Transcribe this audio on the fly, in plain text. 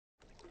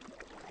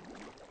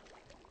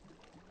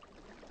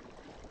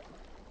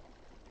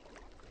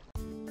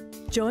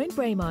Join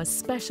Braemar's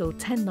special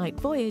 10-night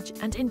voyage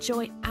and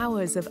enjoy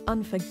hours of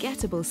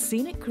unforgettable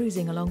scenic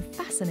cruising along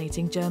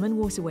fascinating German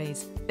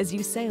waterways as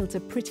you sail to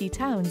pretty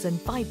towns and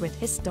vibrant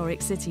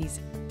historic cities.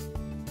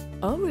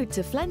 En route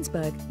to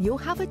Flensburg, you'll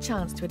have a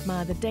chance to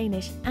admire the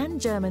Danish and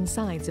German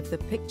sides of the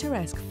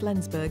picturesque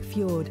Flensburg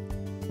fjord.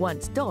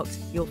 Once docked,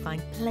 you'll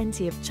find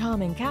plenty of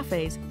charming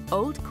cafes,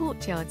 old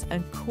courtyards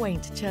and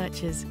quaint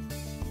churches.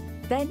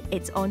 Then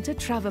it's on to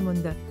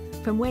Travemünde,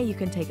 from where you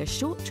can take a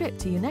short trip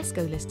to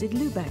UNESCO-listed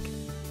Lübeck.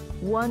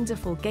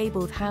 Wonderful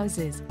gabled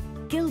houses,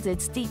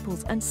 gilded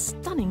steeples and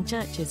stunning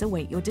churches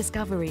await your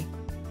discovery.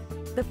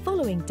 The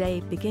following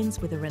day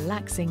begins with a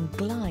relaxing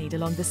glide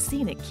along the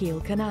scenic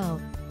Kiel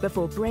Canal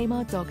before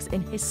Braemar docks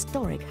in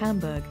historic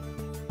Hamburg.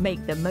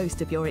 Make the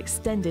most of your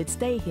extended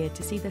stay here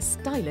to see the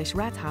stylish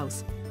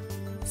Rathaus,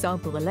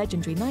 sample the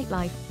legendary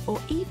nightlife,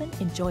 or even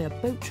enjoy a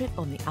boat trip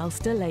on the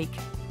Alster Lake.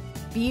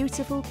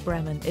 Beautiful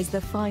Bremen is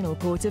the final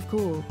port of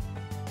call.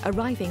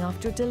 Arriving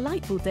after a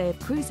delightful day of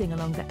cruising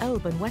along the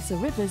Elbe and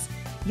Weser rivers,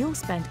 you'll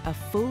spend a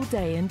full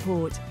day in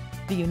port.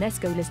 The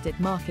UNESCO-listed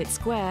Market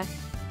Square,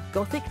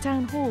 Gothic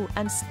Town Hall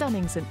and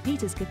stunning St.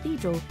 Peter's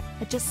Cathedral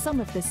are just some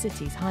of the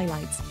city's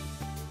highlights.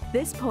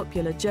 This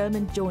popular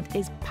German jaunt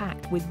is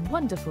packed with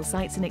wonderful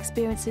sights and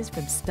experiences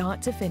from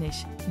start to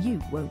finish.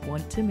 You won't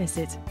want to miss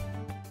it.